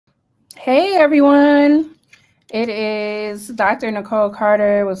Hey everyone, it is Dr. Nicole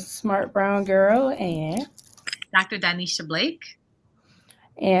Carter with Smart Brown Girl, Dr. Donnesha Blake.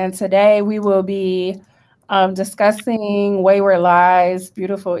 And today we will be discussing Wayward Lies,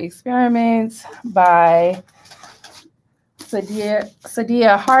 Beautiful Experiments by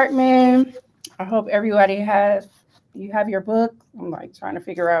Saidiya Hartman. I hope everybody you have your book. I'm like trying to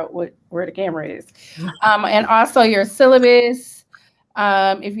figure out where the camera is, and also your syllabus.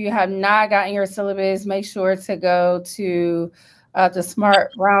 If you have not gotten your syllabus, make sure to go to the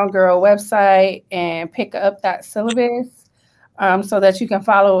Smart Brown Girl website and pick up that syllabus so that you can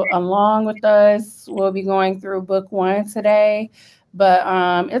follow along with us. We'll be going through book 1 today,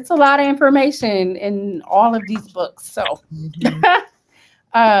 but it's a lot of information in all of these books. So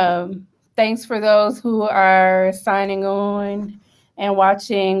thanks for those who are signing on and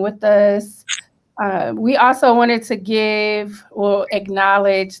watching with us. We also wanted to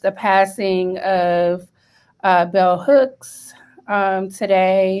acknowledge the passing of Bell Hooks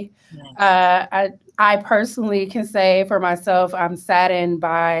today. Yes. I personally can say for myself, I'm saddened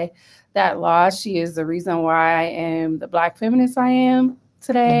by that loss. She is the reason why I am the Black feminist I am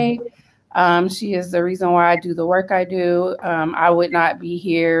today. She is the reason why I do the work I do. I would not be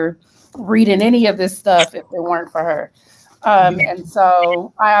here reading any of this stuff if it weren't for her. And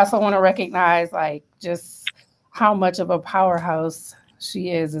so I also want to recognize like just how much of a powerhouse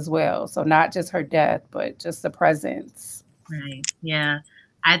she is as well. So not just her death, but just the presence. Right. Yeah.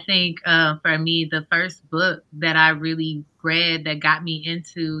 I think for me, the first book that I really read that got me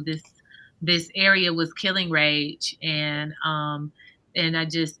into this area was Killing Rage, and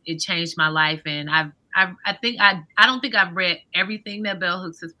it changed my life. And I don't think I've read everything that Bell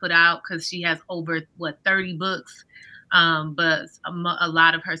Hooks has put out because she has over 30 books. But a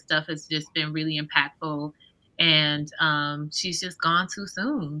lot of her stuff has just been really impactful, and she's just gone too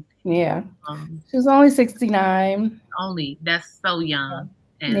soon. Yeah, she was only 69. That's so young.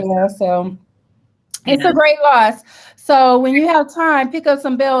 Yeah, so it's a great loss. So when you have time, pick up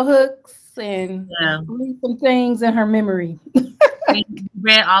some Bell Hooks and read some things in her memory. We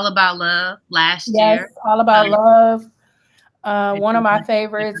read All About Love last year. Yes, All About Love. One of my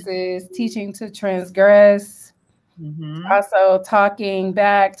favorites is Teaching to Transgress. Also, Talking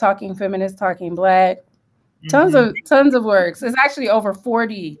Back, Talking Feminist, Talking Black. Tons of works. It's actually over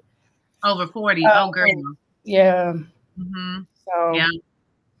 40. Over 40. Oh, girl. Yeah. So,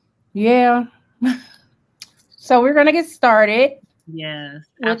 yeah. So we're gonna get started. Yes.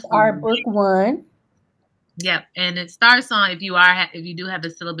 With our book 1. Yep, and it starts on if you do have the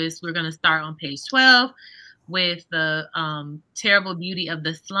syllabus, we're gonna start on page 12 with the terrible beauty of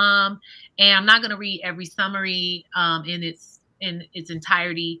the slum. And I'm not gonna read every summary in its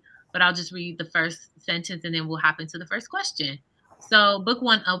entirety, but I'll just read the first sentence and then we'll hop into the first question. So book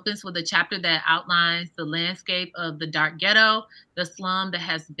 1 opens with a chapter that outlines the landscape of the dark ghetto, the slum that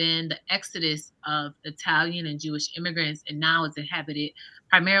has been the exodus of Italian and Jewish immigrants and now is inhabited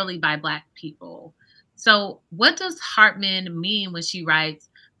primarily by Black people. So what does Hartman mean when she writes,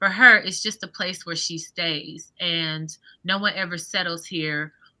 for her, it's just a place where she stays and no one ever settles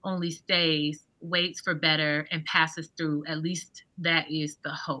here, only stays, waits for better and passes through. At least that is the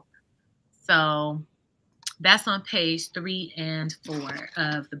hope. So that's on page 3 and 4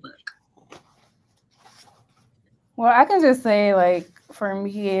 of the book. Well, I can just say, like, for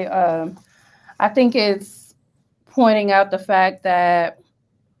me, I think it's pointing out the fact that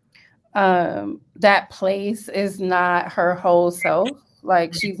that place is not her whole self.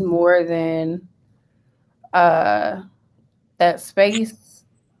 Like, she's more than that space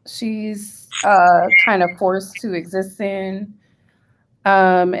she's kind of forced to exist in.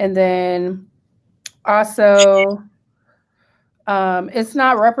 And then also, it's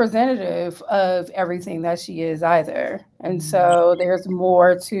not representative of everything that she is either. And so there's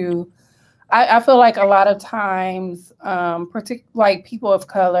more to, I feel like a lot of times, like people of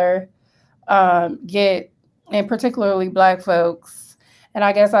color get, and particularly Black folks, and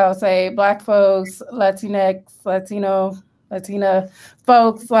I guess I would say Black folks, Latinx, Latina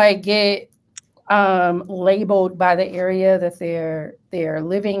folks, like get labeled by the area that they're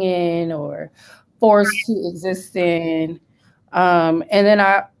living in or forced to exist in. And then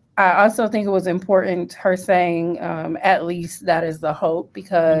I also think it was important her saying at least that is the hope,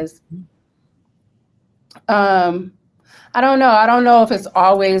 because I don't know. I don't know if it's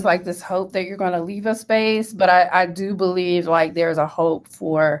always like this hope that you're going to leave a space, but I do believe like there's a hope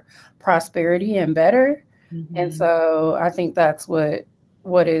for prosperity and better. And so I think that's what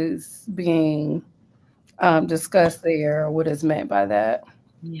is being discussed there, what is meant by that.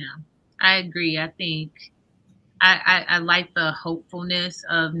 Yeah, I agree. I think I like the hopefulness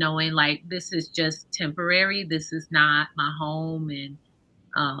of knowing like this is just temporary. This is not my home, and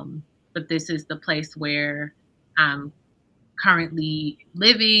but this is the place where I'm currently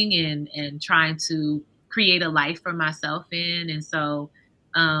living and trying to create a life for myself in. And so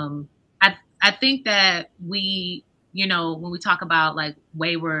I think that we, you know, when we talk about like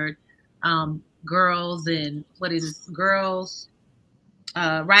wayward girls and what is this, girls,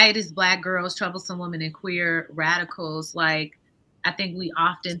 riotous black girls, troublesome women, and queer radicals, like I think we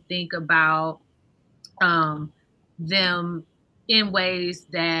often think about them in ways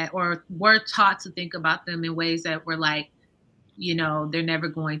that, or we're taught to think about them in ways that were like, you know, they're never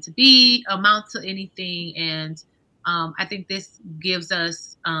going to be amount to anything. And I think this gives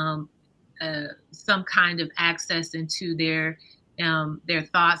us some kind of access into their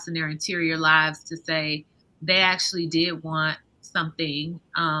thoughts and their interior lives to say they actually did want something,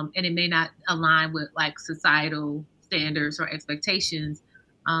 and it may not align with like societal standards or expectations,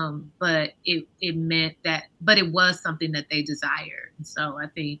 but it meant that, but it was something that they desired. And so I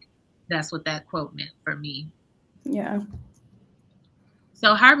think that's what that quote meant for me. Yeah.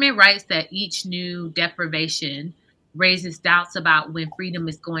 So Hartman writes that each new deprivation raises doubts about when freedom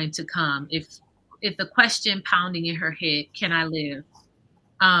is going to come. If the question pounding in her head, can I live,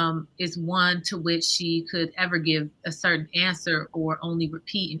 is one to which she could ever give a certain answer or only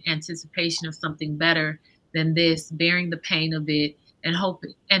repeat in anticipation of something better than this, bearing the pain of it and hope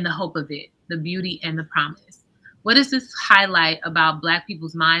and the hope of it, the beauty and the promise. What does this highlight about Black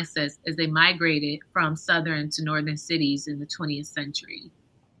people's mindsets as they migrated from southern to northern cities in the 20th century?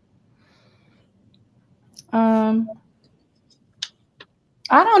 I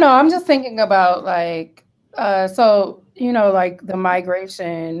don't know. I'm just thinking about like, so, you know, like the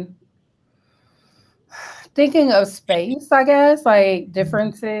migration, thinking of space, I guess, like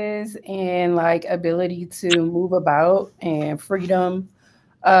differences in like ability to move about and freedom,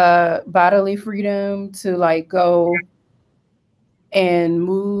 bodily freedom to like go and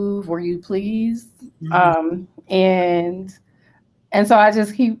move where you please. And so I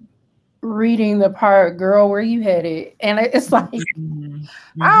just keep reading the part, girl, where you headed? And it's like,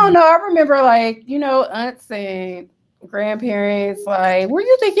 I don't know. I remember like, you know, aunts and grandparents, like, where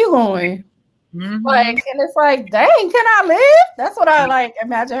you think you going? Like, and it's like, dang, can I live? That's what I like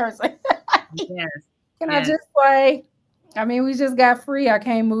imagine her saying. Yes. Can I just like, I mean, we just got free. I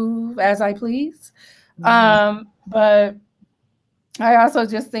can't move as I please. But I also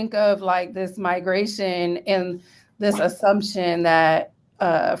just think of like this migration and this assumption that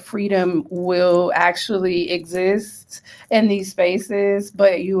freedom will actually exist in these spaces,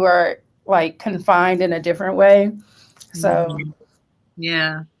 but you are like confined in a different way. So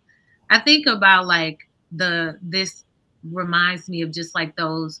yeah, I think about like this reminds me of just like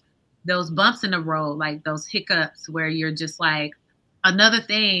those bumps in the road, like those hiccups where you're just like another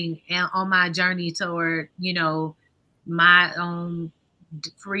thing on my journey toward, you know, my own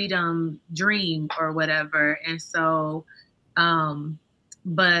freedom dream or whatever. And so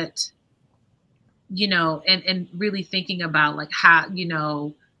but you know, and really thinking about like how, you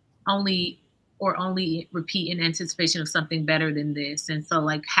know, only repeat in anticipation of something better than this. And so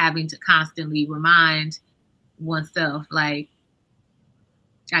like having to constantly remind oneself like,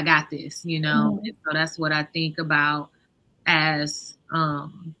 I got this, you know. And so that's what I think about as I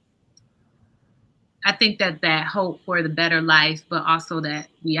think that hope for the better life, but also that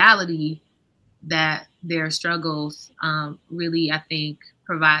reality that their struggles really, I think,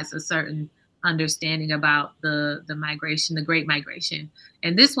 provides a certain understanding about the migration, the Great Migration.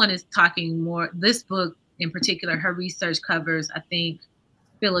 And this one is talking more, this book in particular, her research covers, I think,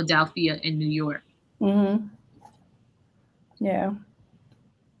 Philadelphia and New York. Yeah.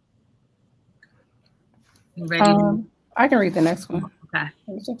 You ready? I can read the next one. Okay.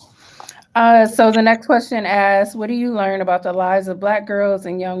 So the next question asks, what do you learn about the lives of Black girls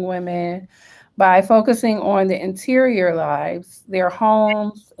and young women by focusing on the interior lives, their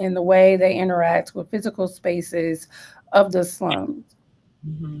homes, and the way they interact with physical spaces of the slums?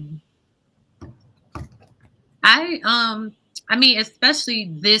 I mean,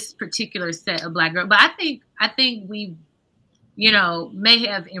 especially this particular set of Black girls, but I think we, you know, may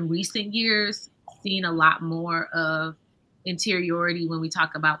have in recent years seen a lot more of interiority when we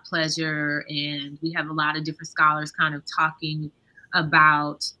talk about pleasure, and we have a lot of different scholars kind of talking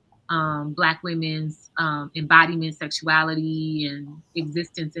about Black women's embodiment, sexuality, and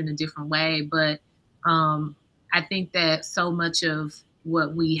existence in a different way. But I think that so much of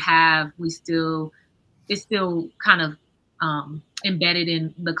what we have, it's still kind of embedded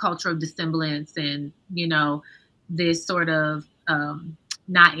in the culture of dissemblance, and, you know, this sort of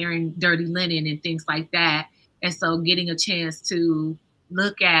not airing dirty linen and things like that. And so getting a chance to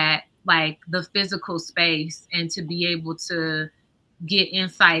look at like the physical space and to be able to get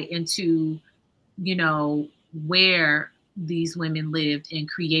insight into, you know, where these women lived and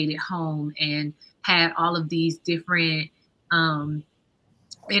created home and had all of these different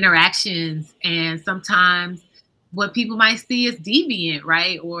interactions, and sometimes what people might see as deviant,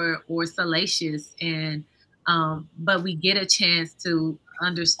 right, or salacious, and but we get a chance to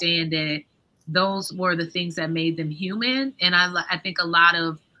understand that those were the things that made them human. And I think a lot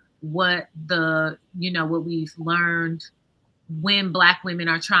of what the, you know, what we've learned when Black women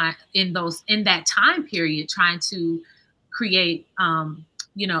are trying in that time period, trying to create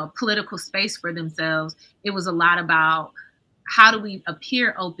you know, political space for themselves, it was a lot about how do we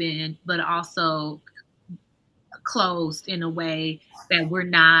appear open but also closed in a way that we're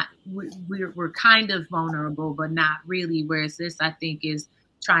not, we're kind of vulnerable but not really, whereas this, I think, is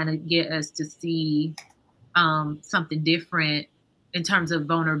trying to get us to see something different in terms of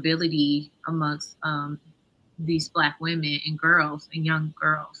vulnerability amongst these Black women and girls and young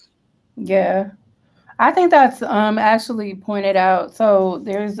girls. Yeah, I think that's actually pointed out. So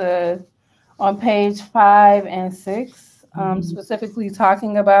there's a on page 5 and 6, specifically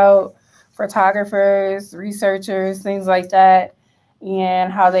talking about photographers, researchers, things like that,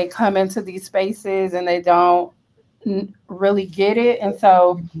 and how they come into these spaces and they don't really get it. And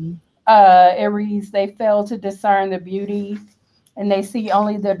so it reads, they fail to discern the beauty and they see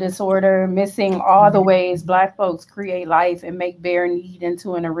only the disorder, missing all the ways Black folks create life and make bare need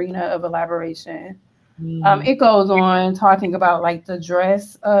into an arena of elaboration. It goes on talking about like the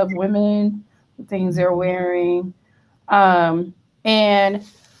dress of women, the things they're wearing. And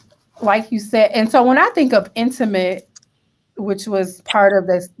like you said, and so when I think of intimate, which was part of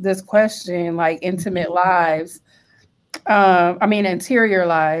this question, like intimate lives, I mean interior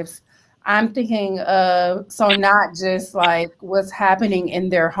lives, I'm thinking of, so not just like what's happening in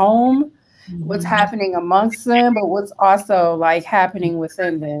their home, what's happening amongst them, but what's also like happening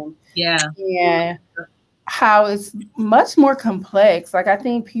within them. Yeah. And how it's much more complex. Like I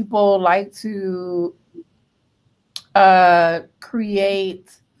think people like to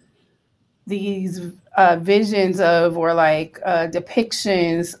create these visions of, or like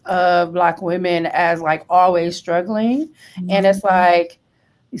depictions of Black women as like always struggling. And it's like,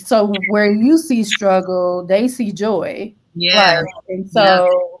 so where you see struggle, they see joy. Yeah. Right? And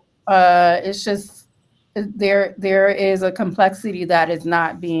so it's just, there is a complexity that is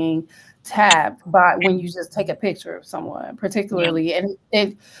not being tapped by when you just take a picture of someone, particularly, and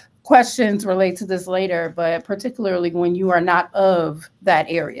it questions relate to this later, but particularly when you are not of that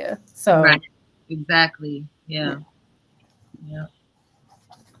area. So right. Exactly. Yeah.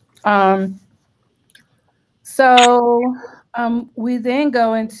 So we then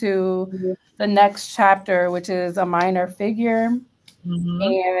go into the next chapter, which is a minor figure.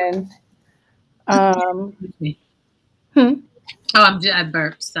 And I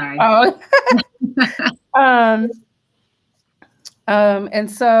burped, sorry. And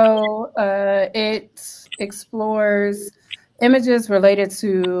so it explores images related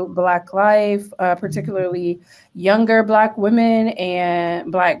to Black life, particularly younger Black women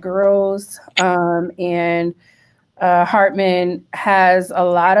and Black girls. And Hartman has a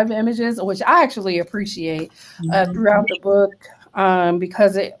lot of images, which I actually appreciate throughout the book,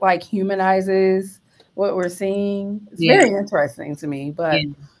 because it like humanizes what we're seeing. It's very interesting to me, but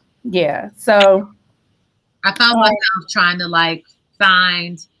so I found myself trying to like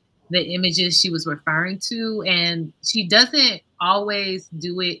find the images she was referring to, and she doesn't always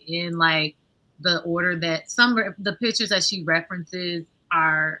do it in like the order that some of the pictures that she references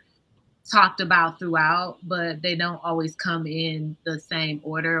are talked about throughout, but they don't always come in the same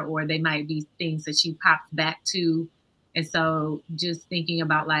order, or they might be things that she pops back to. And so just thinking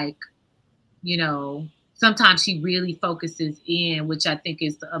about like, you know, sometimes she really focuses in, which I think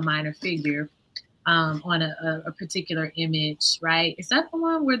is a minor figure, on a particular image, right? Is that the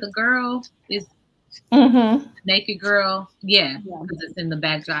one where the girl is naked girl? Yeah, because it's in the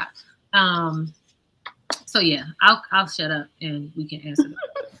backdrop. So yeah, I'll shut up and we can answer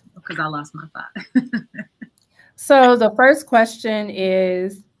that because I lost my thought. So the first question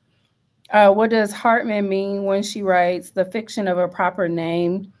is, what does Hartman mean when she writes, the fiction of a proper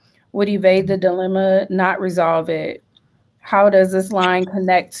name would evade the dilemma, not resolve it? How does this line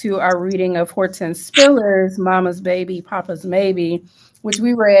connect to our reading of Hortense Spiller's Mama's Baby, Papa's Maybe, which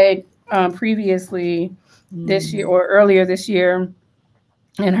we read previously this year or earlier this year,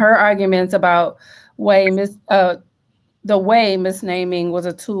 and her arguments about the way misnaming was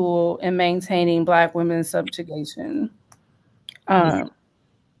a tool in maintaining Black women's subjugation. You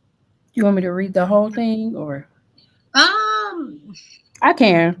want me to read the whole thing, or? I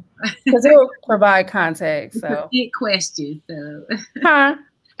can, because it will provide context. It's So, a thick question. So, huh?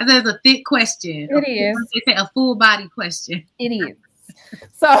 I said it's a thick question. It is. They say a full body question. It is.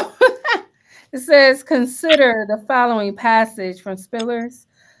 So, it says, consider the following passage from Spillers.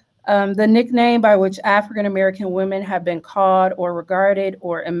 The nickname by which African American women have been called or regarded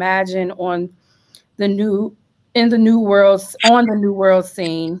or imagined the new the new world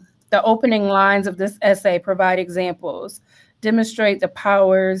scene. The opening lines of this essay provide examples, demonstrate the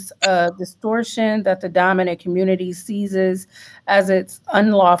powers of distortion that the dominant community seizes as its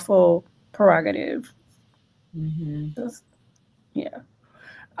unlawful prerogative. Mm-hmm. Yeah.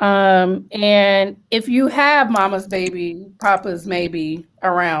 And if you have Mama's Baby, Papa's Maybe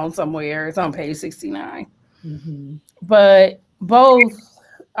around somewhere, it's on page 69. Mm-hmm. But both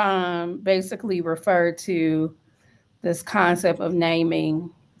basically refer to this concept of naming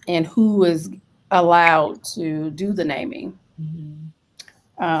and who is allowed to do the naming.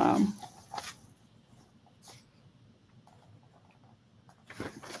 Mm-hmm.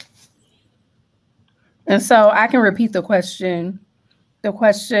 And so I can repeat the question. The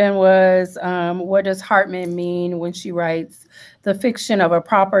question was, what does Hartman mean when she writes, the fiction of a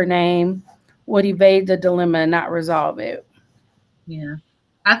proper name would evade the dilemma, not resolve it? Yeah.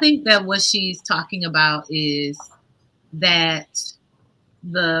 I think that what she's talking about is that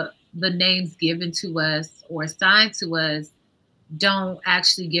the names given to us or assigned to us don't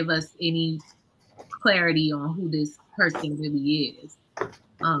actually give us any clarity on who this person really is.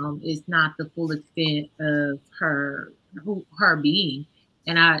 It's not the full extent of her being.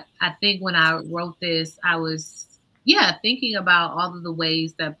 And I think when I wrote this, I was thinking about all of the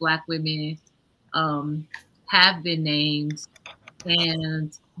ways that Black women have been named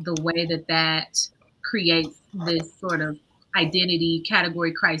and the way that creates this sort of identity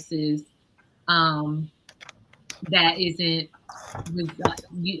category crisis that isn't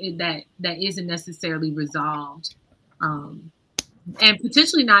that isn't necessarily resolved, and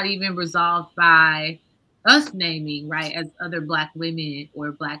potentially not even resolved by us naming, right, as other Black women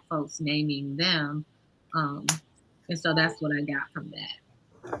or Black folks naming them, and so that's what I got from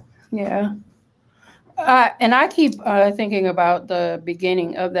that. Yeah. And I keep thinking about the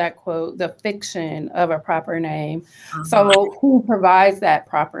beginning of that quote, the fiction of a proper name. Uh-huh. So who provides that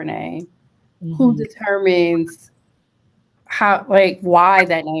proper name? Mm-hmm. Who determines how, like, why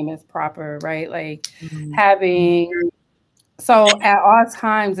that name is proper, right? Like having, so at all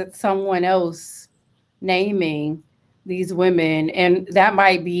times it's someone else naming these women. And that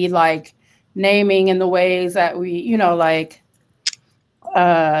might be like naming in the ways that we, like,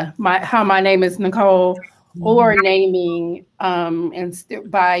 my name is Nicole, or naming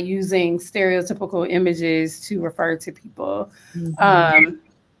by using stereotypical images to refer to people, and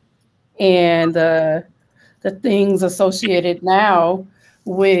the things associated now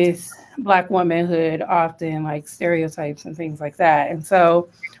with Black womanhood, often like stereotypes and things like that. And so,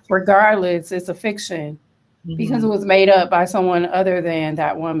 regardless, it's a fiction because it was made up by someone other than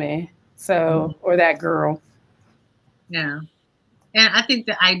that woman, so or that girl. Yeah. And I think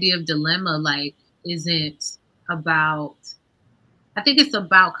the idea of dilemma, like, isn't about, I think it's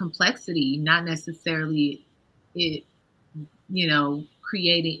about complexity, not necessarily it,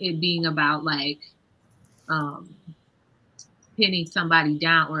 creating it being about like pinning somebody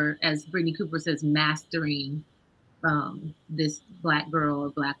down, or as Brittany Cooper says, mastering this Black girl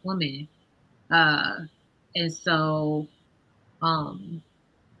or Black woman. And so, I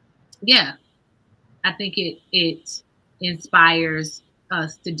think it inspires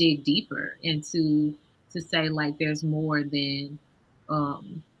us to dig deeper and to say, like, there's more than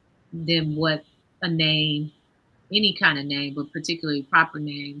what a name, any kind of name, but particularly proper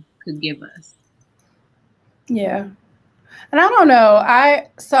name, could give us. Yeah. And I don't know.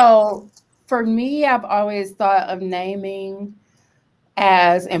 So for me, I've always thought of naming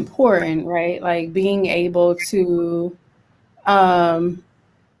as important, right? Like being able to,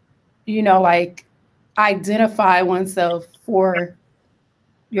 like identify oneself for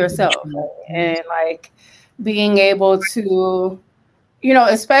yourself, and like being able to,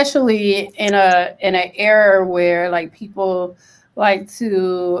 especially in an era where like people like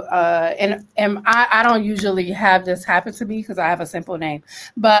to and I don't usually have this happen to me because I have a simple name,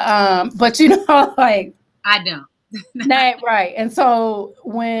 but like I don't. Name, right. And so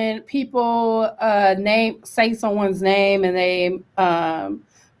when people say someone's name and they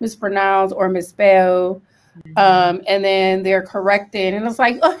mispronounce or misspell, and then they're corrected, and it's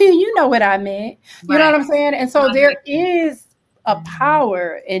like, oh, you know what I meant. You know what I'm saying? And so there is a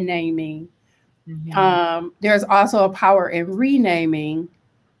power in naming. There's also a power in renaming.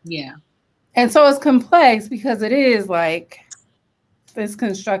 Yeah. And so it's complex because it is like this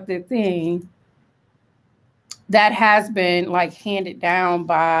constructed thing that has been like handed down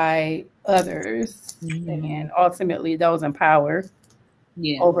by others and ultimately those in power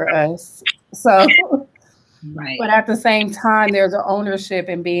over us. So, but at the same time, there's an ownership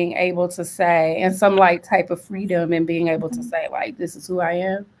in being able to say, and some like type of freedom in being able to say, like, this is who I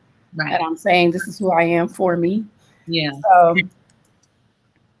am. Right. And I'm saying this is who I am for me. Yeah.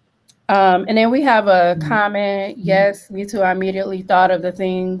 And then we have a comment. Yes, me too. I immediately thought of the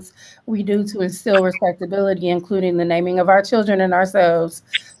things we do to instill respectability, including the naming of our children and ourselves.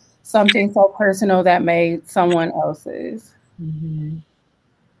 Something so personal that made someone else's.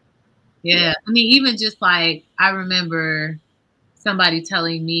 Yeah. I mean, even just like, I remember somebody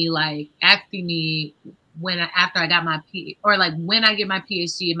telling me, like, asking me after I got my when I get my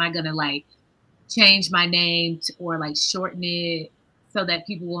PhD, am I going to like change my name or like shorten it so that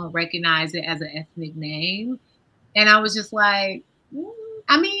people won't recognize it as an ethnic name? And I was just like,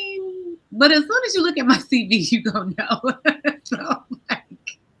 I mean, but as soon as you look at my CV, you gonna know. So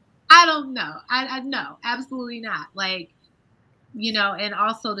like, I don't know. I know, absolutely not. Like, you know, and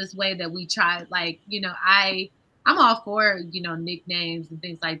also this way that we try, like, you know, I'm all for, you know, nicknames and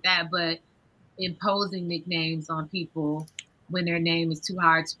things like that, but imposing nicknames on people when their name is too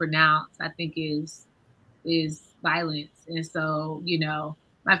hard to pronounce, I think is violence. And so, you know,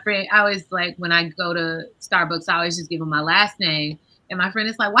 my friend, I always like when I go to Starbucks, I always just give them my last name. And my friend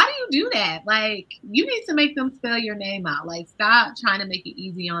is like, why do you do that? Like, you need to make them spell your name out. Like, stop trying to make it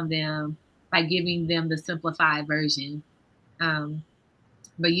easy on them by giving them the simplified version.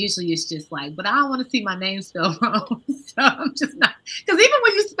 But usually it's just like, but I don't want to see my name spelled wrong. So I'm just not, because even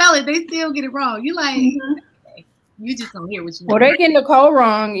when you spell it, they still get it wrong. You like, okay, you just don't hear what you want. Well, they get Nicole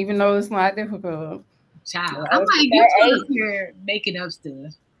wrong, even though it's not difficult. Child, I'm like, you up here making up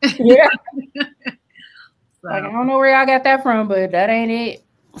stuff. Yeah. So. Like, I don't know where y'all got that from, but that ain't it.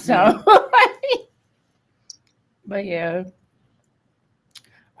 So, but yeah.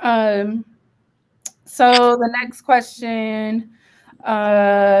 So the next question,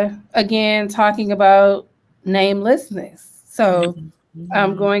 again, talking about namelessness. So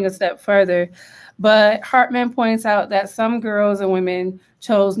I'm going a step further, but Hartman points out that some girls and women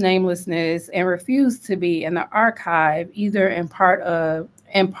chose namelessness and refused to be in the archive, either in part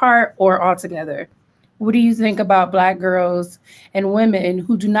or altogether. What do you think about Black girls and women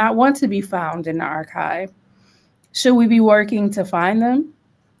who do not want to be found in the archive? Should we be working to find them?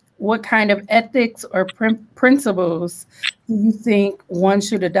 What kind of ethics or principles do you think one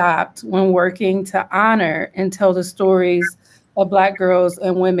should adopt when working to honor and tell the stories of Black girls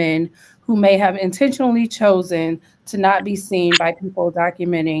and women who may have intentionally chosen to not be seen by people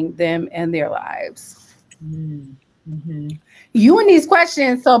documenting them and their lives? You and these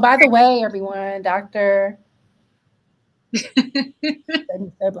questions. So, by the way, everyone, Dr.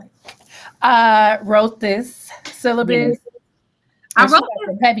 wrote this syllabus. I wrote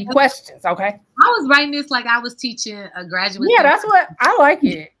some heavy questions, okay? I was writing this like I was teaching a graduate. Yeah, that's what I like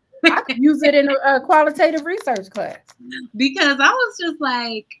it. I could use it in a qualitative research class. Because I was just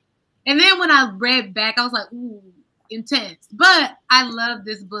like, and then when I read back, I was like, ooh, intense. But I love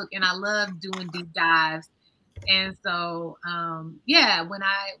this book and I love doing deep dives. And so, yeah, when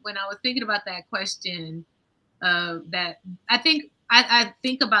I was thinking about that question, that I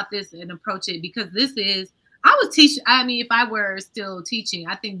think about this and approach it because this is, I would teach. I mean, if I were still teaching,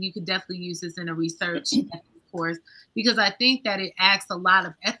 I think you could definitely use this in a research course because I think that it asks a lot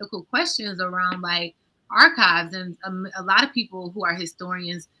of ethical questions around like archives and a lot of people who are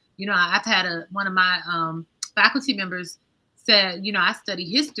historians. You know, I've had one of my faculty members said, you know, I study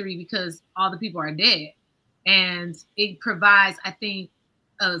history because all the people are dead, and it provides, I think,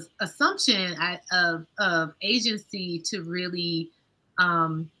 an assumption of agency to really.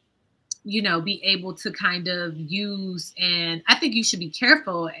 You know, be able to kind of use, and I think you should be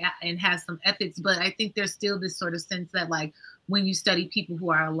careful and have some ethics, but I think there's still this sort of sense that like when you study people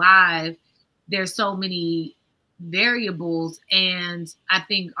who are alive, there's so many variables. And I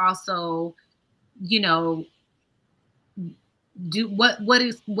think also, you know,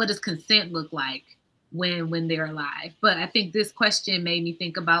 what does consent look like when they're alive? But I think this question made me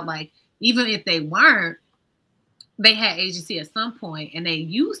think about like, even if they weren't, they had agency at some point and they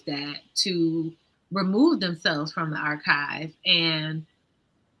used that to remove themselves from the archive. And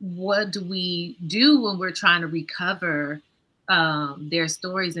what do we do when we're trying to recover their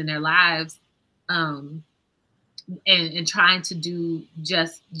stories and their lives and trying to do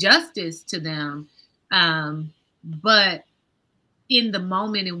justice to them? But in the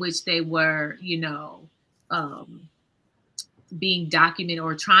moment in which they were, you know, being documented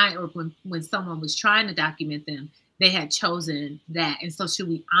or trying, or when someone was trying to document them, they had chosen that. And so should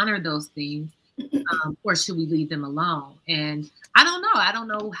we honor those things, or should we leave them alone? And I don't know. I don't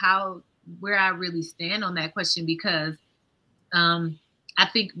know where I really stand on that question, because I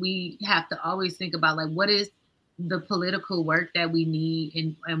think we have to always think about, like, what is the political work that we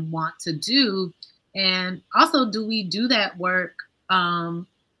need and want to do? And also, do we do that work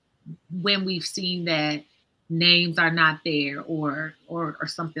when we've seen that names are not there or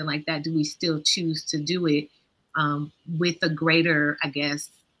something like that? Do we still choose to do it with a greater, I guess,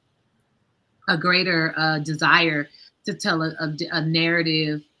 desire to tell a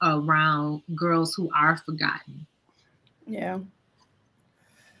narrative around girls who are forgotten? Yeah.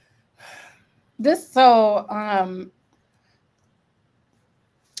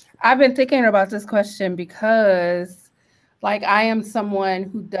 I've been thinking about this question because, like, I am someone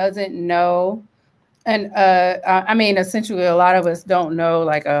who doesn't know, and I mean, essentially, a lot of us don't know,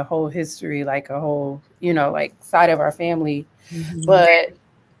 like, a whole history, like a whole, like, side of our family. Mm-hmm. But,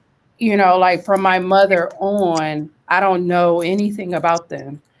 like, from my mother on, I don't know anything about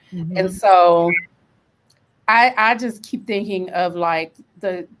them. Mm-hmm. And so I just keep thinking of, like,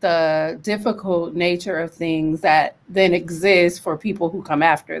 the difficult nature of things that then exist for people who come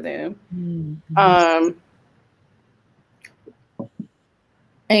after them. Mm-hmm.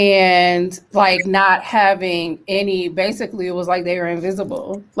 And, like, not having any, basically it was like they were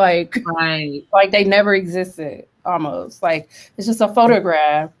invisible, like, right. Like they never existed, almost like it's just a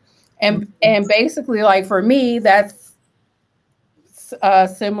photograph. And basically, like, for me, that's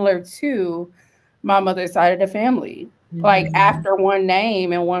similar to my mother's side of the family. Mm-hmm. Like, after one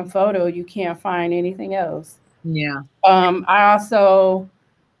name and one photo, you can't find anything else. Yeah. I also,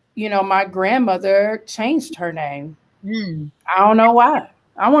 my grandmother changed her name. I don't know why.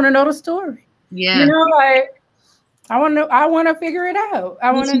 I want to know the story. Yeah. Like, I want to figure it out.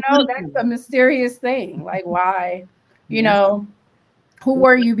 I want to know. That's a mysterious thing. Like, why, who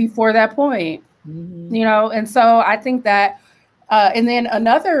were you before that point? Mm-hmm. And so I think that, and then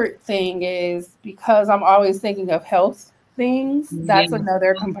another thing is, because I'm always thinking of health things, that's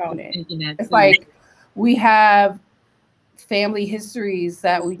another component. It's like we have family histories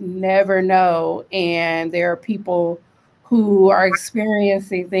that we never know, and there are people who are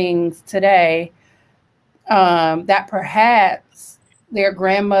experiencing things today that perhaps their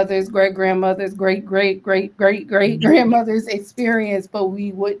grandmothers, great-grandmothers, great-great-great-great-great-grandmothers experienced, but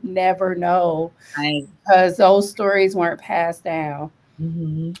we would never know, because those stories weren't passed down.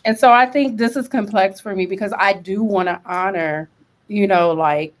 Mm-hmm. And so I think this is complex for me, because I do want to honor,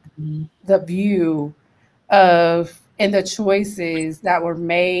 like, the view of and the choices that were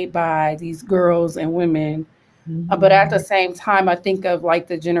made by these girls and women. Mm-hmm. But at the same time, I think of, like,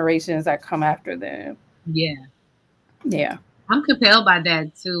 the generations that come after them. Yeah. Yeah. I'm compelled by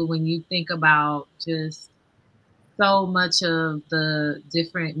that too, when you think about just so much of the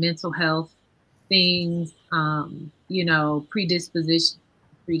different mental health things, predispositions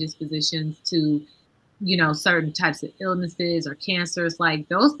to, certain types of illnesses or cancers. Like,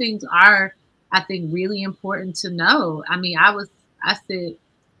 those things are, I think, really important to know. I mean, I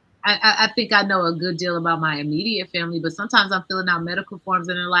think I know a good deal about my immediate family, but sometimes I'm filling out medical forms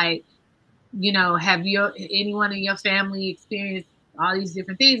and they're like, have anyone in your family experienced all these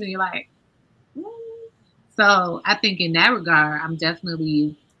different things? And you're like, So I think in that regard, I'm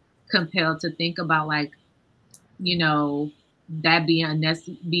definitely compelled to think about, like, that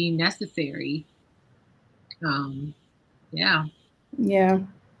being necessary. Yeah. Yeah.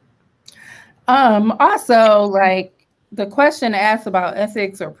 Also, like, the question asks about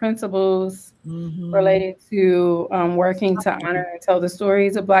ethics or principles related to working to honor and tell the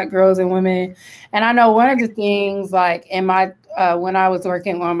stories of Black girls and women. And I know one of the things, like, in my when I was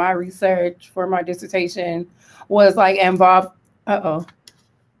working on my research for my dissertation, was, like, it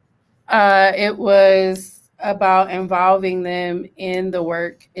was about involving them in the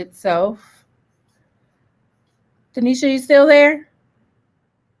work itself. Donnesha, you still there?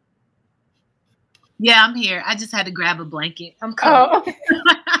 Yeah, I'm here. I just had to grab a blanket. I'm coming. Oh, okay.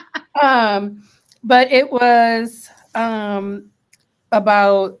 But it was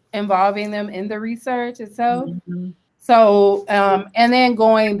about involving them in the research itself. Mm-hmm. So, and then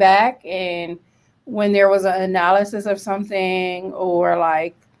going back, and when there was an analysis of something, or,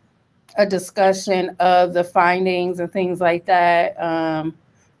 like, a discussion of the findings and things like that,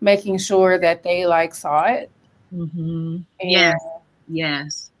 making sure that they, like, saw it. Mm-hmm.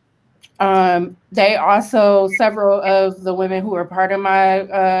 Yes. They also, several of the women who were part of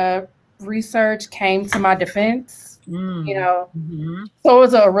my research came to my defense. you know. So it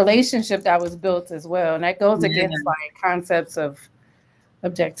was a relationship that was built as well, and that goes against like concepts of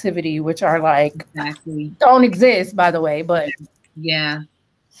objectivity, which are like don't exist, by the way. But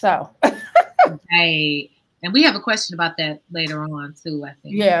so right, and we have a question about that later on too, I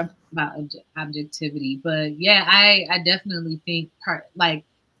think. Yeah, about objectivity, but yeah, I definitely think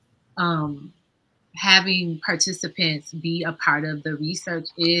having participants be a part of the research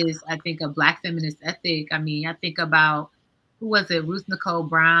is, I think, a Black feminist ethic. I mean, I think about, who was it, Ruth Nicole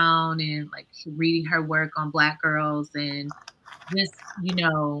Brown, and like reading her work on Black girls, and just, you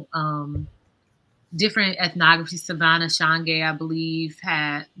know, different ethnography. Savannah Shangay, I believe,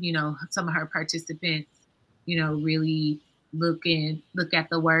 had, you know, some of her participants, you know, really look at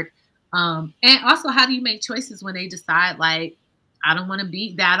the work. And also, how do you make choices when they decide, like, I don't want to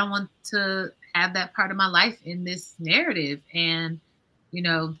be that, I don't want to have that part of my life in this narrative? And, you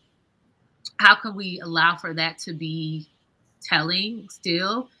know, how can we allow for that to be telling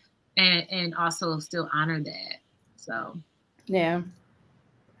still, and also still honor that? So yeah,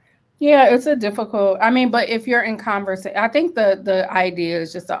 it's a difficult, I mean, but if you're in conversation, I think the idea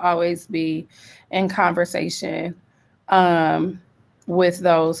is just to always be in conversation with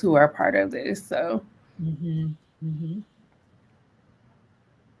those who are part of this. So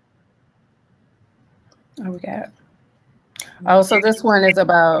oh, we got, oh, so this one is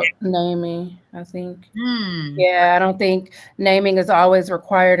about naming, I think. Yeah, I don't think naming is always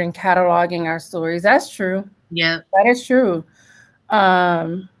required in cataloging our stories. That's true. Yeah, that is true.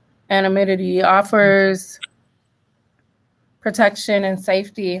 Anonymity offers protection and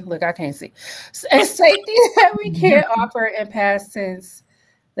safety. Look, I can't see. And safety that we can't offer in past tense.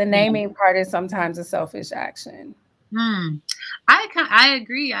 The naming part is sometimes a selfish action. I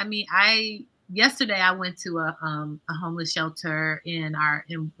agree. I mean, yesterday I went to a homeless shelter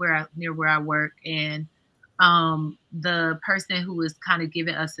near where I work, and the person who was kind of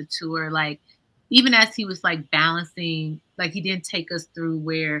giving us a tour, like, even as he was like balancing, like, he didn't take us through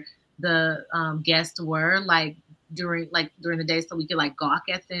where the guests were, like during the day, so we could like gawk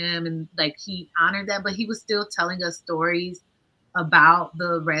at them, and like he honored that, but he was still telling us stories about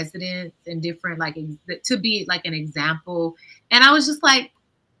the residents and different, like, to be like an example. And I was just like,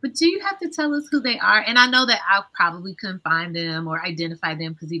 but do you have to tell us who they are? And I know that I probably couldn't find them or identify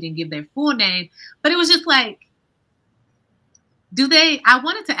them because he didn't give their full name, but it was just like, I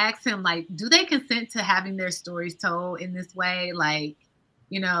wanted to ask him, like, do they consent to having their stories told in this way? Like,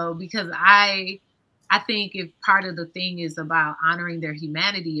 you know, because I think if part of the thing is about honoring their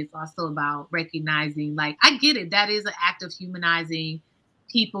humanity, it's also about recognizing, like, I get it, that is an act of humanizing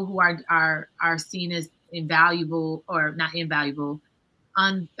people who are seen as invaluable, or not invaluable,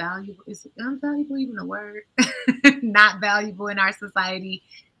 unvaluable. Is unvaluable even a word? Not valuable in our society,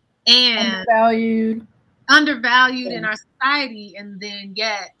 and undervalued in our society. And then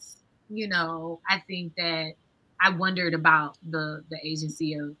yet, you know, I think that I wondered about the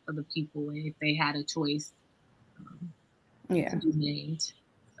agency of the people, and if they had a choice to be named.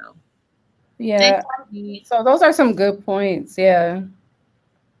 So so those are some good points. Yeah,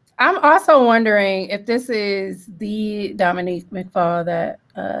 I'm also wondering if this is the Dominique McFall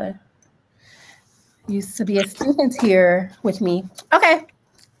that used to be a student here with me. Okay,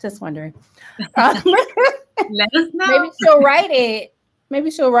 just wondering. Let us know. Maybe she'll write it.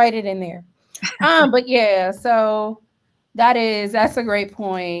 Maybe she'll write it in there. But yeah, so that's a great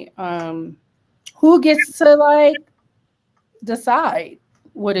point. Who gets to like decide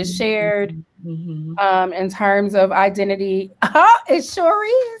what is shared in terms of identity? Oh, it sure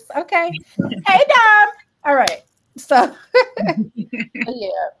is. Okay. Hey, Dom. All right. So yeah.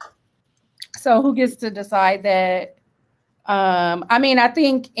 So who gets to decide that? I mean, I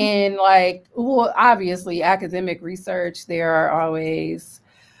think in like, well, obviously academic research, there are always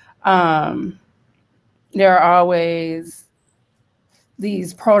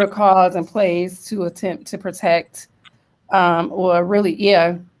these protocols in place to attempt to protect or really,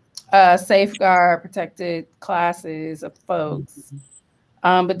 safeguard protected classes of folks.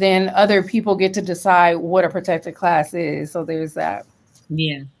 But then other people get to decide what a protected class is. So there's that.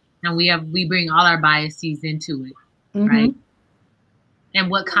 Yeah. And we bring all our biases into it, right? And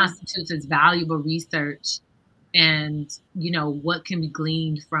what constitutes as valuable research, and, you know, what can be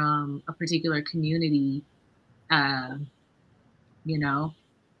gleaned from a particular community, you know,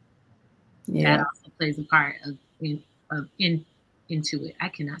 that also plays a part into it. I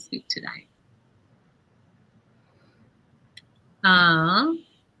cannot speak tonight.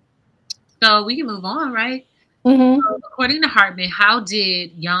 So we can move on, right? So according to Hartman, how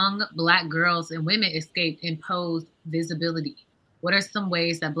did young Black girls and women escape imposed visibility? What are some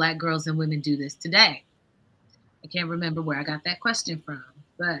ways that Black girls and women do this today? I can't remember where I got that question from,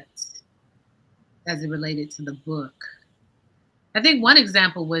 but as it related to the book, I think one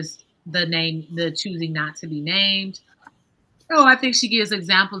example was the choosing not to be named. Oh, I think she gives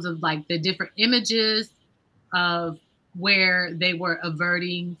examples of like the different images of where they were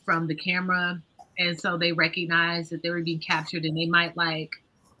averting from the camera. And so they recognized that they were being captured, and they might like,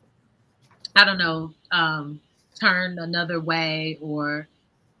 I don't know, turn another way, or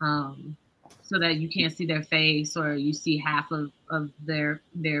so that you can't see their face, or you see half of their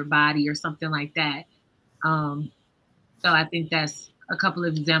body or something like that. So I think that's a couple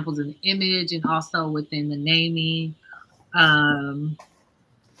of examples in the image and also within the naming.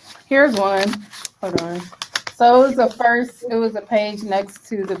 Here's one. Hold on. So it was a page next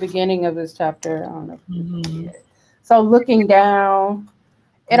to the beginning of this chapter. I don't know if you see it. So looking down,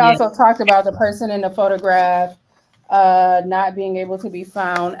 it also talked about the person in the photograph not being able to be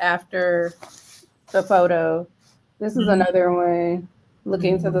found after the photo. This is another one.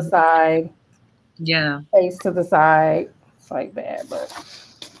 Looking to the side. Yeah. Face to the side. It's like bad, but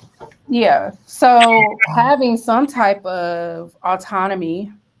yeah. So having some type of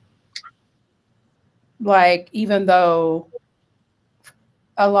autonomy, like even though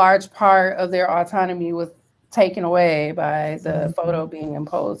a large part of their autonomy was taken away by the photo being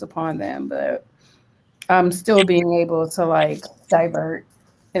imposed upon them, but still being able to like divert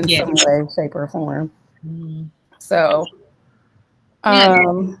in some way, shape, or form. So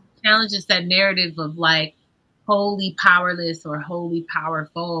challenges that narrative of like wholly powerless or wholly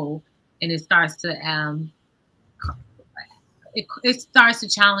powerful, and it starts to it starts to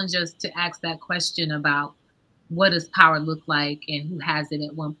challenge us to ask that question about what does power look like and who has it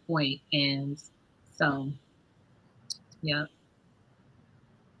at one point. And so yeah.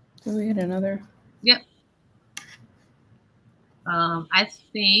 Do we get another? Yep. I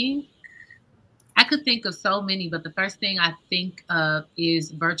think I could think of so many, but the first thing I think of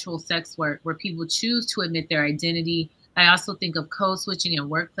is virtual sex work, where people choose to admit their identity. I also think of code switching in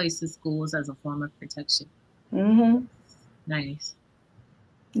workplaces, schools as a form of protection. Nice.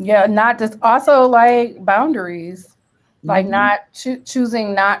 Yeah, not just also like boundaries, like not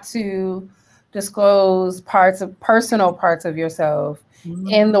choosing not to disclose personal parts of yourself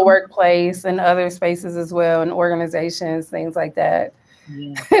in the workplace and other spaces as well, and organizations, things like that.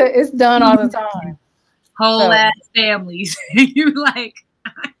 Yeah. It's done all the time. Whole ass families. You like,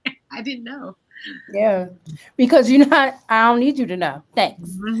 I didn't know. Yeah, because you're not. I don't need you to know.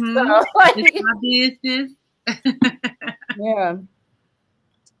 Thanks. So, like, it's my business. Yeah.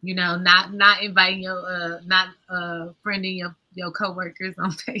 You know, not inviting your not friending your coworkers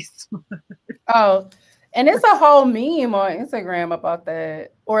on Facebook. Oh, and it's a whole meme on Instagram about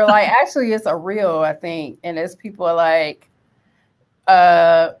that. Or like actually it's a reel, I think. And it's people are like,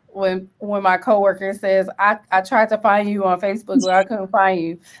 when my coworker says, I tried to find you on Facebook, but I couldn't find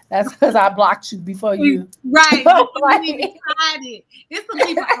you. That's because I blocked you before you. Right. So, like, it. It's some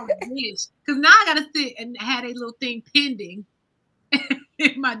people I wish. Because now I gotta sit and have a little thing pending.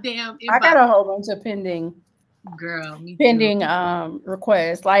 In my damn inbox. I got a whole bunch of pending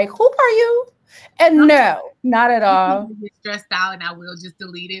requests. Like, who are you? And no, not at all. I get stressed out and I will just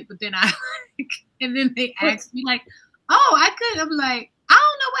delete it. But then and then they ask me like, oh, I could. I'm like, I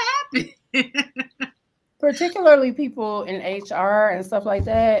don't know what happened. Particularly people in HR and stuff like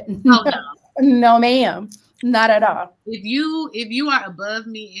that. Oh, no, ma'am. Not at all. If you are above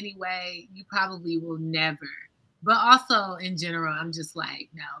me anyway, you probably will never. But also in general, I'm just like,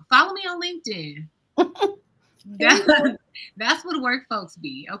 no, follow me on LinkedIn. That's what work folks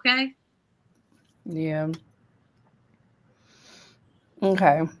be, okay? Yeah.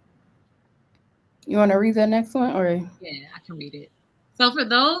 Okay. You want to read the next one, or? Yeah, I can read it. So for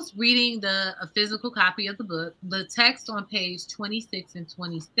those reading a physical copy of the book, the text on page 26 and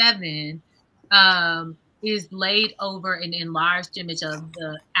 27 is laid over an enlarged image of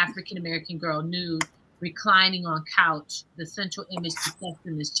the African-American girl nude, reclining on couch, the central image discussed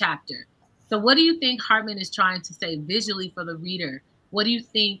in this chapter. So what do you think Hartman is trying to say visually for the reader? What do you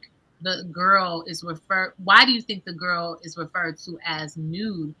think the girl is why do you think the girl is referred to as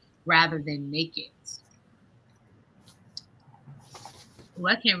nude rather than naked?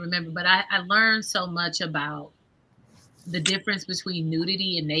 Well, I can't remember, but I learned so much about the difference between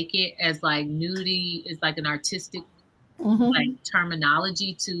nudity and naked, as like nudity is like an artistic like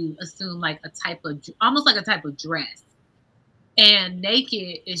terminology to assume like a type of, almost like a type of dress. And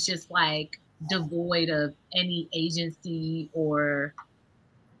naked is just like devoid of any agency or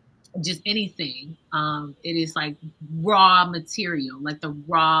just anything. It is like raw material, like the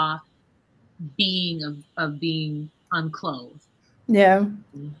raw being of being unclothed. Yeah.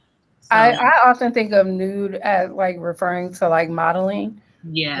 So I often think of nude as like referring to like modeling.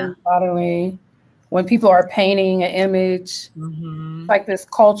 yeah. Modeling. When people are painting an image, Mm-hmm. like this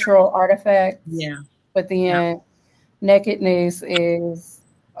cultural artifact. Yeah. But then nakedness is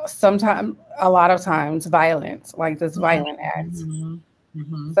sometimes, a lot of times, violence, like this violent act. Mm-hmm.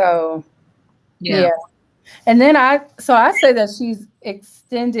 Mm-hmm. So Yeah. yeah. And then I say that she's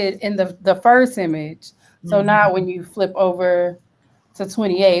extended in the first image. So Mm-hmm. now when you flip over to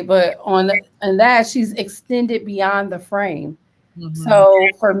 28, but on that she's extended beyond the frame. Mm-hmm. So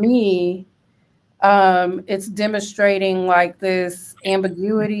for me, it's demonstrating like this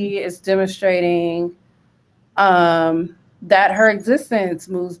ambiguity. It's demonstrating that her existence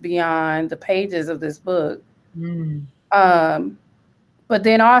moves beyond the pages of this book. Mm. Um, but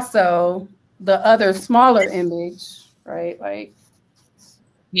then also the other smaller image, right? Like,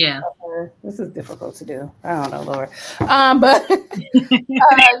 Yeah. this is difficult to do. I don't know, Lord. But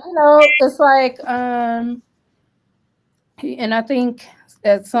it's like, and I think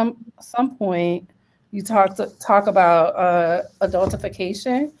at some point you talk about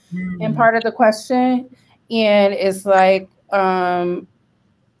adultification in Mm. part of the question, and it's like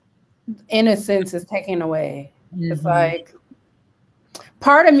innocence is taken away. It's Mm-hmm. like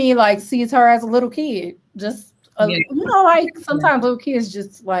part of me like sees her as a little kid, just Yeah. like sometimes little kids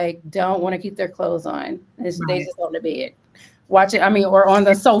just like don't want to keep their clothes on. They Right. just on the bed watching. I mean, or on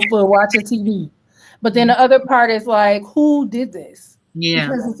the sofa watching TV. But then Mm. the other part is like, who did this? Yeah.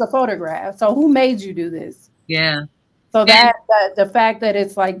 Because it's a photograph. So who made you do this? Yeah. So And that the fact that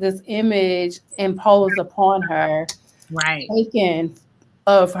it's like this image imposed upon her, right. taken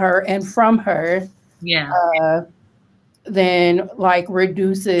of her and from her, Yeah. uh, then like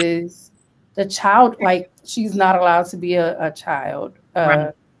reduces the child, like she's not allowed to be a child.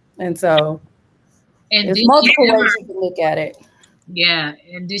 Right. And so And it's did she multiple ever? ways you can look at it. Yeah.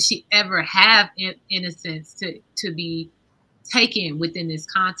 And did she ever have innocence to be taken within this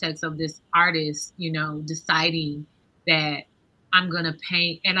context of this artist, deciding that I'm gonna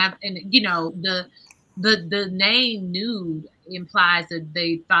paint, and the name nude implies that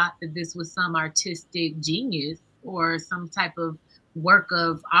they thought that this was some artistic genius or some type of work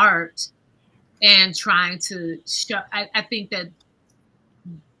of art, and trying to show. I think that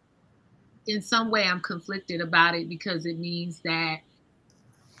in some way I'm conflicted about it, because it means that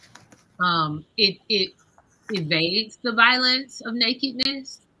it evades the violence of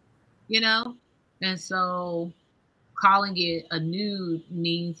nakedness, and so calling it a nude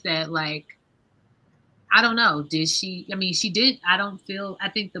means that, like, I don't know, did she, I mean, she did, I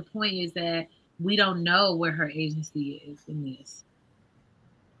think the point is that we don't know where her agency is in this.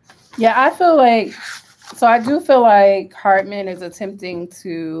 Yeah, I do feel like Hartman is attempting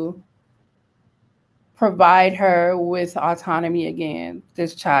to provide her with autonomy again,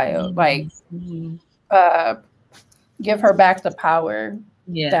 this child, like Mm-hmm. uh, give her back the power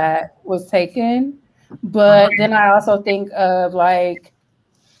Yeah. that was taken. But then I also think of like,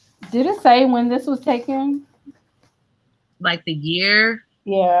 did it say when this was taken? Like the year?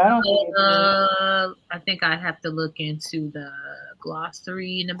 Yeah, I don't think it did. I think I have to look into the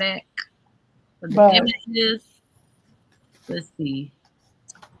glossary in the back for the But images. Let's see.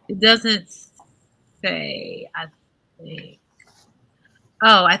 It doesn't say, I think.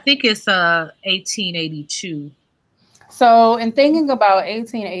 Oh, I think it's 1882. so in thinking about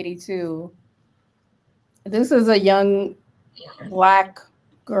 1882, this is a young Black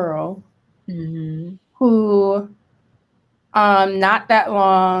girl Mm-hmm. who not that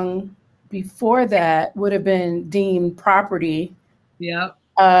long before that would have been deemed property, Yep.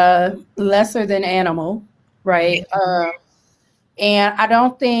 lesser than animal, right? Mm-hmm. And I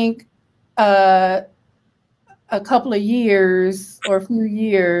don't think uh, a couple of years or a few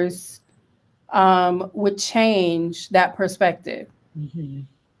years would change that perspective. Mm-hmm.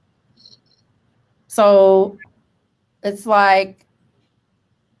 So it's like,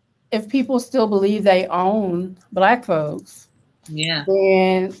 if people still believe they own Black folks, Yeah.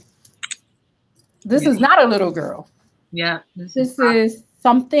 then this Yeah. is not a little girl. Yeah. This is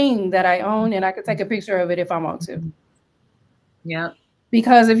something that I own, and I could take a picture of it if I want to. Yeah.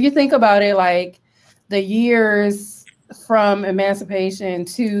 Because if you think about it, like the years from emancipation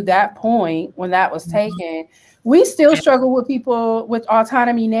to that point when that was taken, we still struggle with people with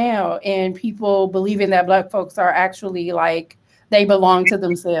autonomy now, and people believing that Black folks are actually like they belong to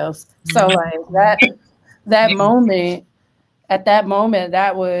themselves. So like that moment, at that moment,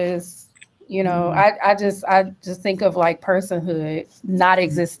 that was, I just think of like personhood not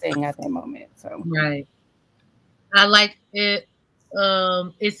existing at that moment. So Right. I like it.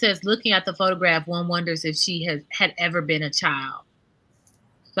 It says, looking at the photograph, one wonders if she had ever been a child.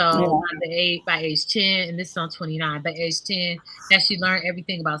 So by age 10, and this is on 29, by age 10, has she learned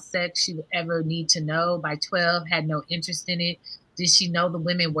everything about sex she would ever need to know? By 12, had no interest in it. Did she know the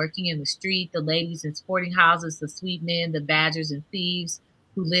women working in the street, the ladies in sporting houses, the sweet men, the badgers and thieves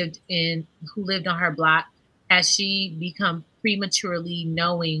who lived on her block? Has she become prematurely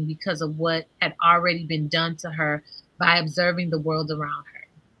knowing because of what had already been done to her by observing the world around her?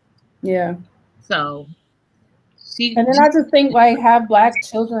 Yeah. So and then I just think, like, have Black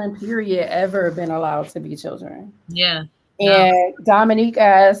children, period, ever been allowed to be children? Yeah. And Dominique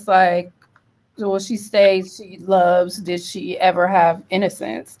asked, like, will she say she loves? Did she ever have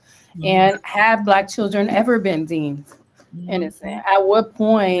innocence? Mm-hmm. And have Black children ever been deemed innocent? At what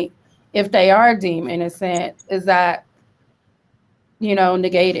point, if they are deemed innocent, is that,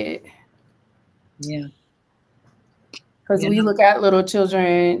 negated? Yeah. Because we look at little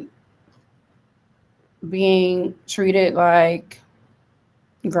children being treated like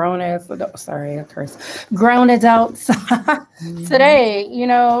grown adults today,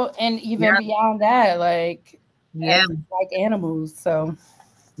 and even beyond that, like animals. So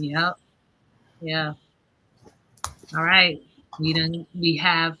yeah. All right, we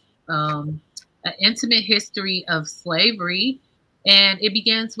have an intimate history of slavery, and it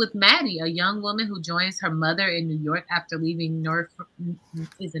begins with Maddie, a young woman who joins her mother in New York after leaving Norfolk.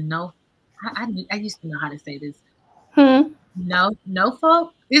 I used to know how to say this.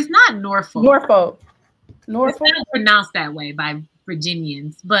 Norfolk? It's not Norfolk. Norfolk. It's not pronounced that way by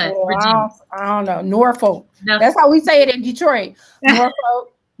Virginians, but I don't know. Norfolk. That's how we say it in Detroit.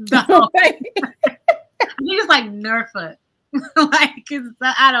 Norfolk. I think it's like Norfolk.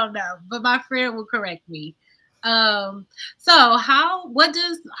 I don't know, but my friend will correct me. So what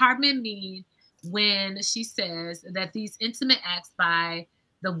does Hartman mean when she says that these intimate acts by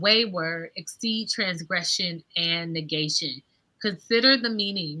the wayward exceed transgression and negation? Consider the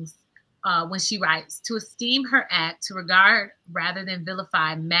meanings when she writes, to esteem her act, to regard rather than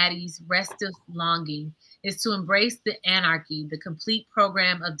vilify Maddie's restive longing, is to embrace the anarchy, the complete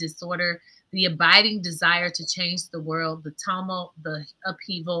program of disorder, the abiding desire to change the world, the tumult, the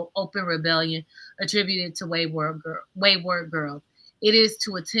upheaval, open rebellion attributed to wayward girl. It is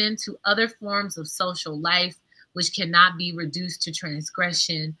to attend to other forms of social life which cannot be reduced to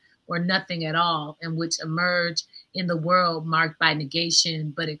transgression or nothing at all, and which emerge in the world marked by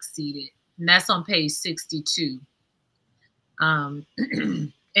negation but exceeded. And that's on page 62. And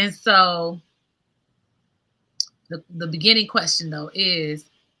so the beginning question, though, is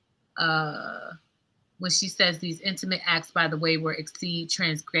when she says these intimate acts by the wayward exceed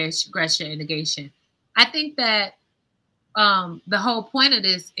transgression and negation. I think that the whole point of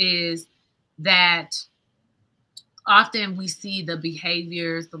this is that often we see the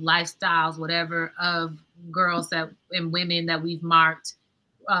behaviors, the lifestyles, whatever, of girls and women that we've marked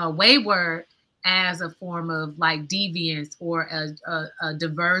wayward as a form of like deviance or a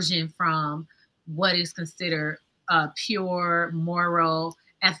diversion from what is considered pure, moral,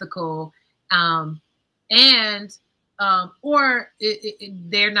 ethical, or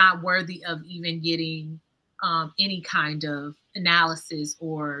they're not worthy of even getting any kind of analysis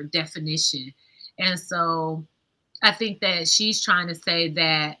or definition. And so I think that she's trying to say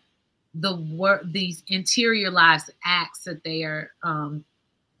that these interiorized acts that they are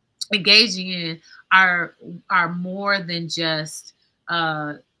engaging in are more than just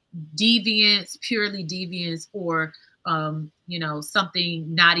deviance, purely deviance, or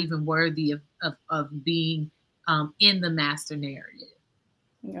something not even worthy of being in the master narrative.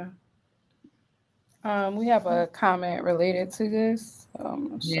 Yeah. We have a comment related to this.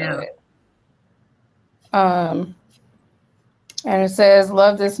 And it says,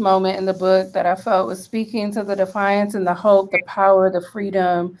 love this moment in the book that I felt was speaking to the defiance and the hope, the power, the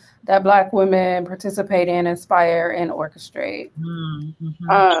freedom that Black women participate in, inspire, and orchestrate.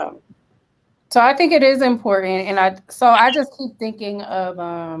 Mm-hmm. So I think it is important. And I just keep thinking of,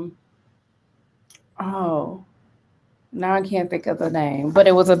 now I can't think of the name, but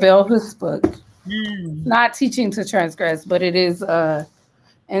it was a Bell Hooks book. Not Teaching to Transgress, but it is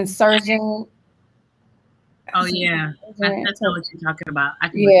Insurgent. Oh yeah, that's not what you're talking about.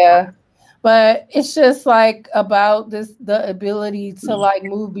 But it's just like about the ability to like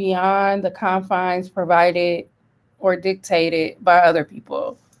move beyond the confines provided or dictated by other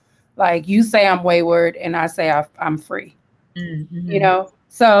people. Like you say I'm wayward and I say I'm free. Mm-hmm.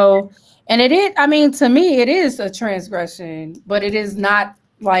 So, and to me it is a transgression, but it is not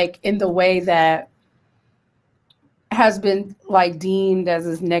like in the way that has been like deemed as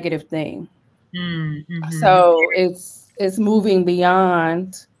this negative thing. Mm-hmm. So it's moving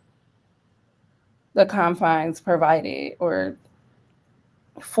beyond the confines provided or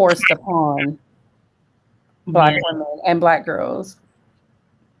forced upon Black women and Black girls.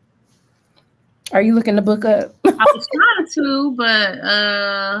 Are you looking the book up? I was trying to, but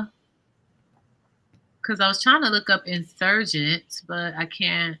because I was trying to look up Insurgent, but I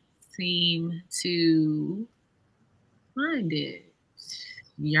can't seem to find it.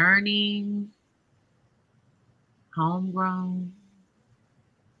 Yearning, Homegrown.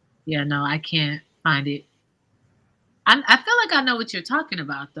 Yeah, no, I can't find it. I feel like I know what you're talking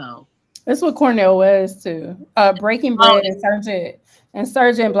about, though. That's what Cornell was too. Breaking Bread,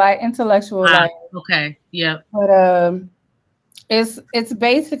 Insurgent Black Intellectual Life. Okay, yeah. But it's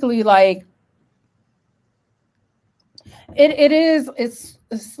basically like it's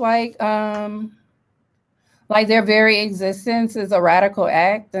like their very existence is a radical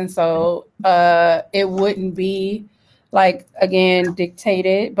act, and so it wouldn't be like, again,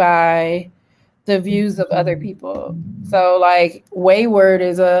 dictated by the views of other people. So like wayward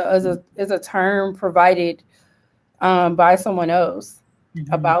is a term provided by someone else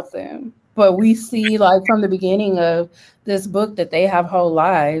about them. But we see like from the beginning of this book that they have whole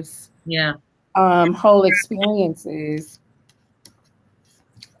lives, whole experiences.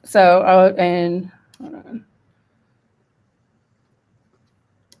 So and hold on.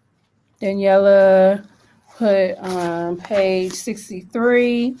 Daniela put page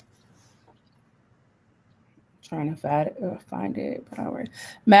 63. Trying to find it, but all right.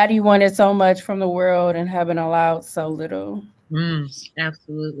 Maddie wanted so much from the world and haven't allowed so little.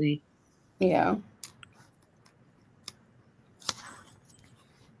 Absolutely. Yeah.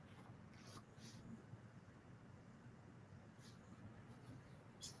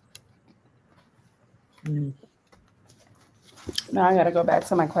 Now I got to go back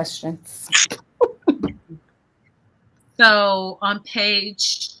to my questions. So on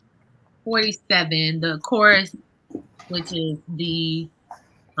page 47, the chorus, which is the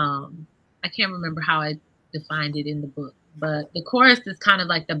I can't remember how I defined it in the book, but the chorus is kind of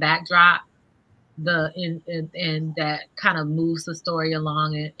like the backdrop, and that kind of moves the story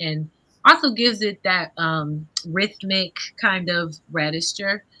along, and also gives it that rhythmic kind of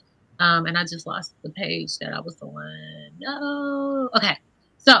register. And I just lost the page that I was on. No. Okay.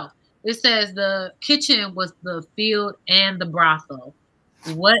 So it says the kitchen was the field and the brothel.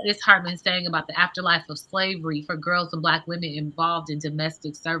 What is Hartman saying about the afterlife of slavery for girls and Black women involved in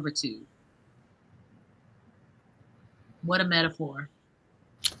domestic servitude? What a metaphor.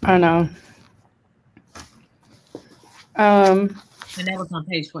 I know. And that was on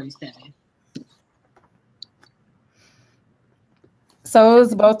page 47. So it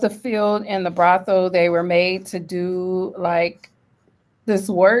was both the field and the brothel. They were made to do like this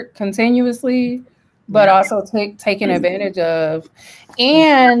work continuously, but also taken advantage of.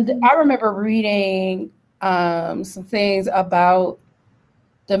 And I remember reading some things about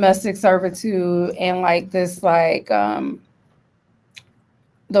domestic servitude and like this, like the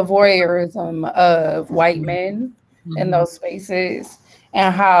voyeurism of white men in those spaces,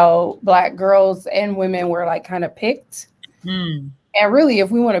 and how Black girls and women were like kind of picked. And really,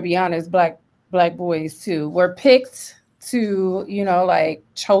 if we want to be honest, black boys too were picked to, you know, like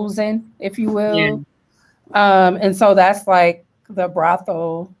chosen, if you will. And so that's like the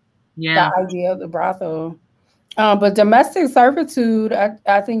brothel, the idea of the brothel. But domestic servitude,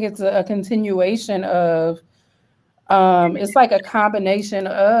 I think it's a continuation of, it's like a combination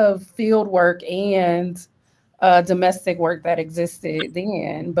of field work and domestic work that existed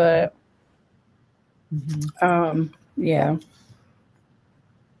then. But yeah.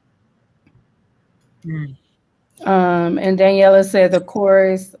 And Daniela said the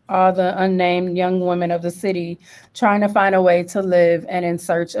chorus are the unnamed young women of the city trying to find a way to live and in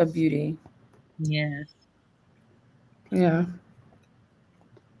search of beauty. Yes. Yeah.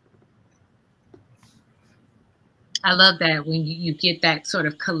 I love that when you get that sort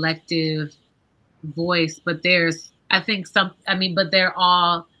of collective voice, but there's, I think but they're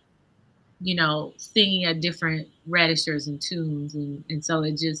all, you know, singing at different registers and tunes. And so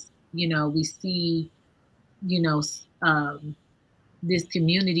it just, you know, we see, you know, this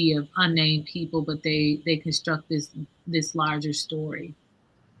community of unnamed people, but they construct this larger story.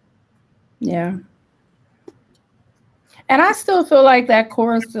 Yeah. And I still feel like that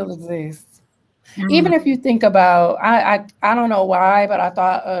chorus still exists. Even if you think about, I don't know why, but I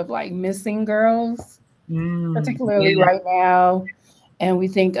thought of like Missing Girls, particularly right now. And we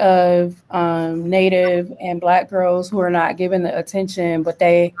think of Native and Black girls who are not given the attention, but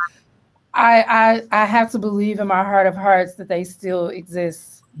I have to believe in my heart of hearts that they still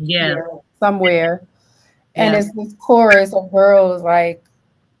exist somewhere. And it's this chorus of girls like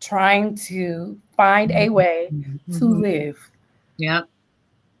trying to find a way to live. Yep.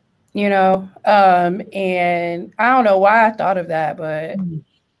 you know, and I don't know why I thought of that,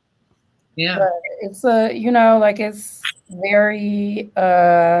 Yeah. but it's a, you know, like it's very,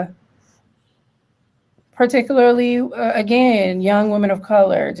 particularly, again, young women of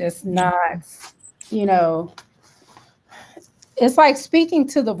color, just not, you know, it's like speaking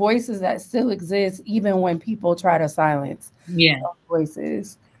to the voices that still exist, even when people try to silence Yeah. those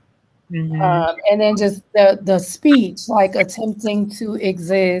voices. Mm-hmm. And then just the speech, like attempting to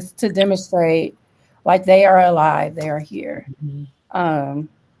exist, to demonstrate like they are alive, they are here. Mm-hmm. Um,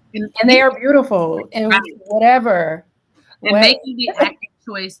 And and they are beautiful and right. whatever. And What making the active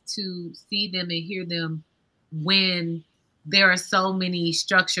choice to see them and hear them when there are so many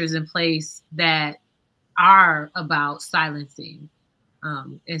structures in place that are about silencing.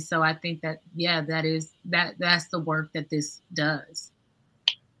 And so I think that, yeah, that's the work that this does.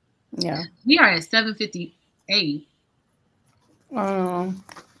 yeah. We are at 7:58. Um,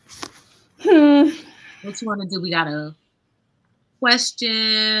 hmm. What you want to do? We got a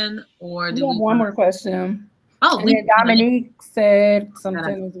question, or We do have we one want? more question. Oh, And we then Dominique said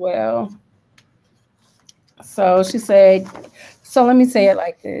something as well. So she said, so let me say it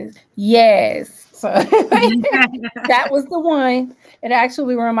like this. Yes. So that was the one. It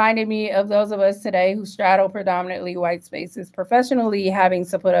actually reminded me of those of us today who straddle predominantly white spaces, professionally having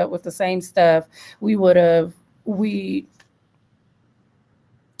to put up with the same stuff we would have in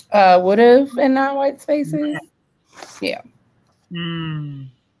non-white spaces. Yeah. Mm.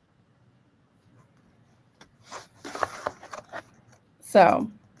 So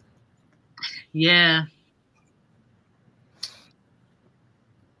Yeah.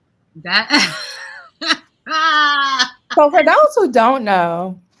 That. so for those who don't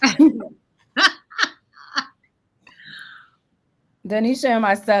know, Donnesha and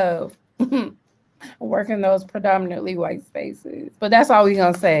myself working those predominantly white spaces. But that's all we're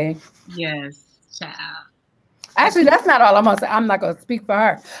gonna say. Yes, child. Actually, that's not all I'm gonna say. I'm not gonna speak for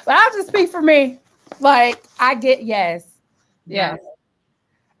her, but I'll just speak for me. Like I get yes, Yeah. yes.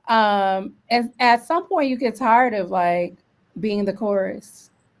 And at some point you get tired of like being the chorus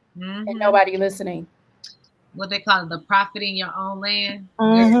and Mm-hmm. nobody listening. What they call it, the prophet in your own land. Yeah.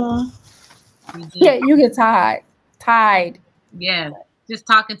 Mm-hmm. You Yeah, just, you get tired. yeah, just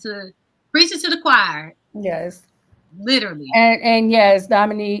talking to, preaching to the choir, Yes, literally. and yes,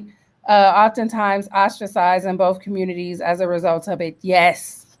 Dominique, oftentimes ostracized in both communities as a result of it.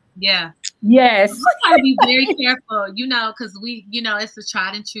 Yes, Yeah. yes. We gotta be very careful, because it's a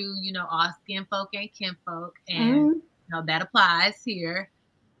tried and true, all skin folk ain't kin folk, and Mm-hmm. that applies here.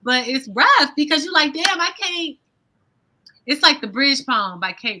 But it's rough because you're like, damn, I can't. It's like the bridge poem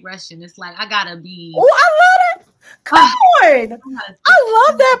by Kate Rushin. It's like I gotta be. Oh, I love it. Come on, I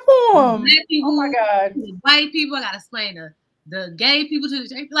love that poem. Black Oh my people, god. white people. I gotta explain the gay people to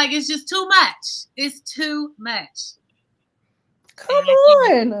the like. It's just too much. It's too much. Come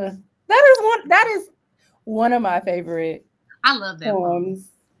on. That is one of my favorite I love that poem. poems.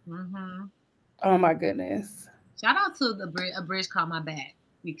 Mm-hmm. Oh my goodness. Shout out to a bridge called my back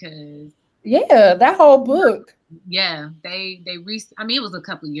because Yeah, that whole book. yeah, I mean, it was a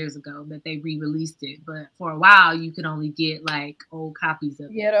couple of years ago that they re-released it, but for a while you could only get like old copies of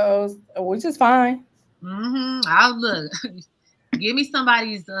it. Yeah, those, which is fine. Mm-hmm. I'll look. Give me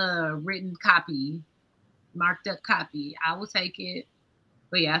somebody's written copy, marked up copy. I will take it.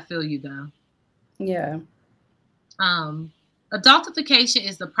 But yeah, I feel you though. Yeah. Adultification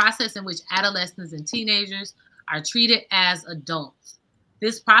is the process in which adolescents and teenagers are treated as adults.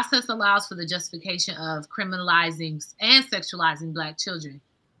 This process allows for the justification of criminalizing and sexualizing Black children.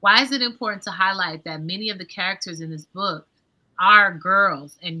 Why is it important to highlight that many of the characters in this book are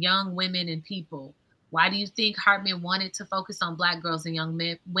girls and young women and people? Why do you think Hartman wanted to focus on Black girls and young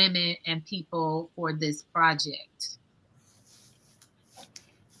women and people for this project?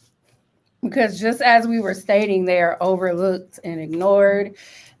 Because just as we were stating, they are overlooked and ignored,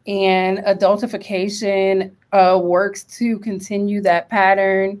 and adultification works to continue that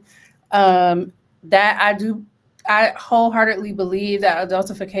pattern. That I wholeheartedly believe that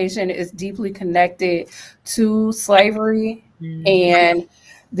adultification is deeply connected to slavery and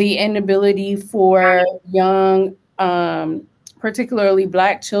the inability for young, particularly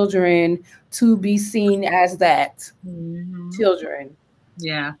Black children, to be seen as that children.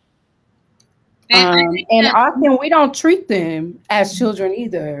 Yeah. And often we don't treat them as children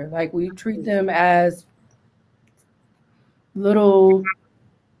either. Like we treat them as little,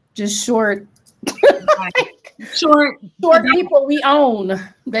 just short people we own,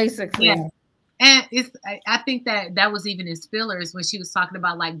 basically. Yeah. And I think that was even in Spillers when she was talking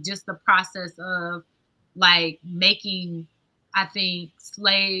about like just the process of like making I think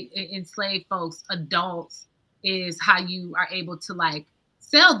enslaved folks, adults, is how you are able to like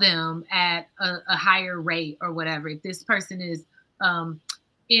sell them at a higher rate or whatever. If this person is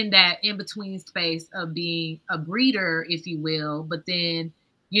in that in between space of being a breeder, if you will, but then,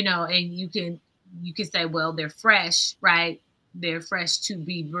 you know, and you can say, well, they're fresh, right? They're fresh to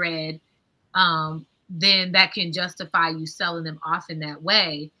be bred. Then that can justify you selling them off in that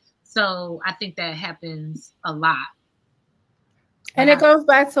way. So I think that happens a lot. And it goes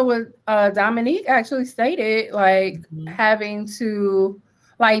back to what Dominique actually stated, like having to,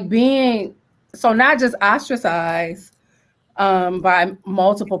 like being, so not just ostracized by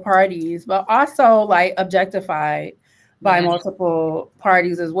multiple parties, but also like objectified by multiple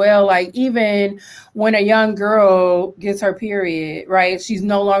parties as well. Like even when a young girl gets her period, right? She's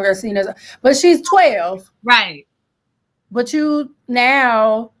no longer seen as, but she's 12. Right. But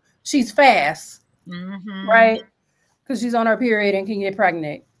now she's fast, right? Because she's on her period and can get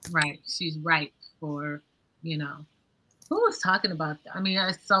pregnant. Right. She's ripe for, you know, who was talking about that? I mean,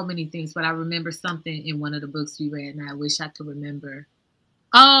 there's so many things, but I remember something in one of the books we read, and I wish I could remember.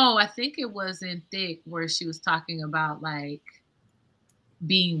 Oh, I think it was in Thick where she was talking about like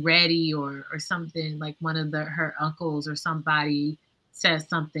being ready or something, like one of her uncles or somebody says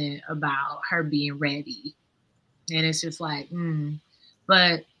something about her being ready. And it's just like,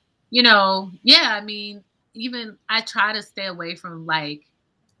 But, you know, yeah, I mean, even I try to stay away from like,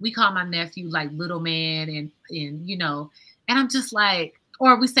 we call my nephew like little man and you know, and I'm just like,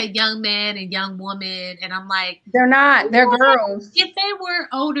 or we say young man and young woman, and I'm like, they're not, they're girls. If they were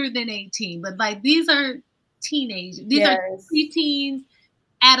older than 18, but like these are teenagers, these are preteens,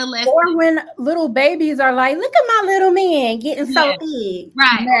 adolescents. Or when little babies are like, look at my little man getting so big.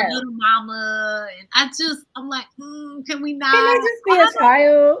 Right. Or little mama. And I'm like, can we not? Can they just be a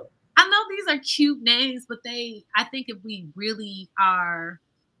child? I know these are cute names, but I think if we really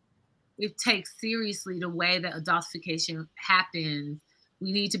take seriously the way that adultification happens,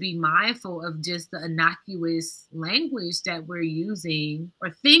 we need to be mindful of just the innocuous language that we're using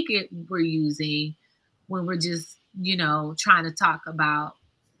or we're using when we're just, you know, trying to talk about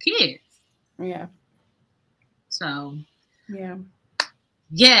kids. Yeah. So, yeah.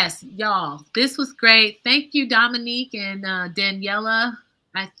 Yes, y'all. This was great. Thank you, Dominique and Daniela.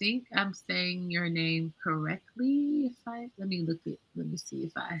 I think I'm saying your name correctly. Let me see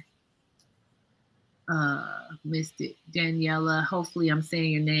if I missed it. Daniela. Hopefully I'm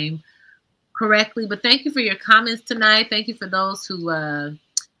saying your name correctly. But thank you for your comments tonight. Thank you for those who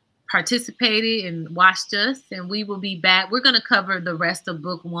participated and watched us. And we will be back. We're going to cover the rest of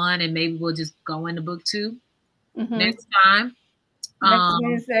book 1 and maybe we'll just go into book 2 next time. Next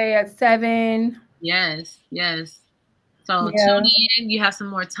Wednesday at 7. Yes. So tune in. You have some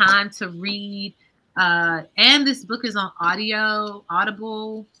more time to read. And this book is on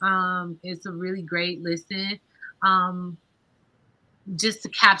Audible. It's a really great listen. Just to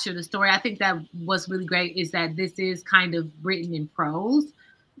capture the story. I think that what's really great is that this is kind of written in prose,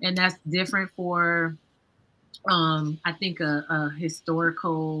 and that's different for I think a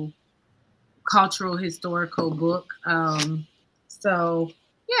cultural historical book. So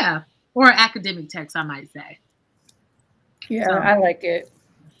yeah, or academic text, I might say. Yeah, so, I like it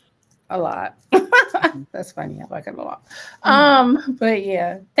a lot. That's funny. I like it a lot. But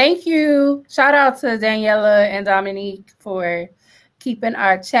yeah, thank you. Shout out to Daniela and Dominique for keeping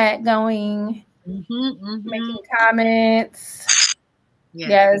our chat going, making comments.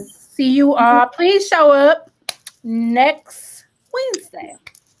 Yes. See you all. Please show up next Wednesday.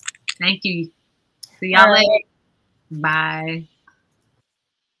 Thank you. See y'all later. Bye.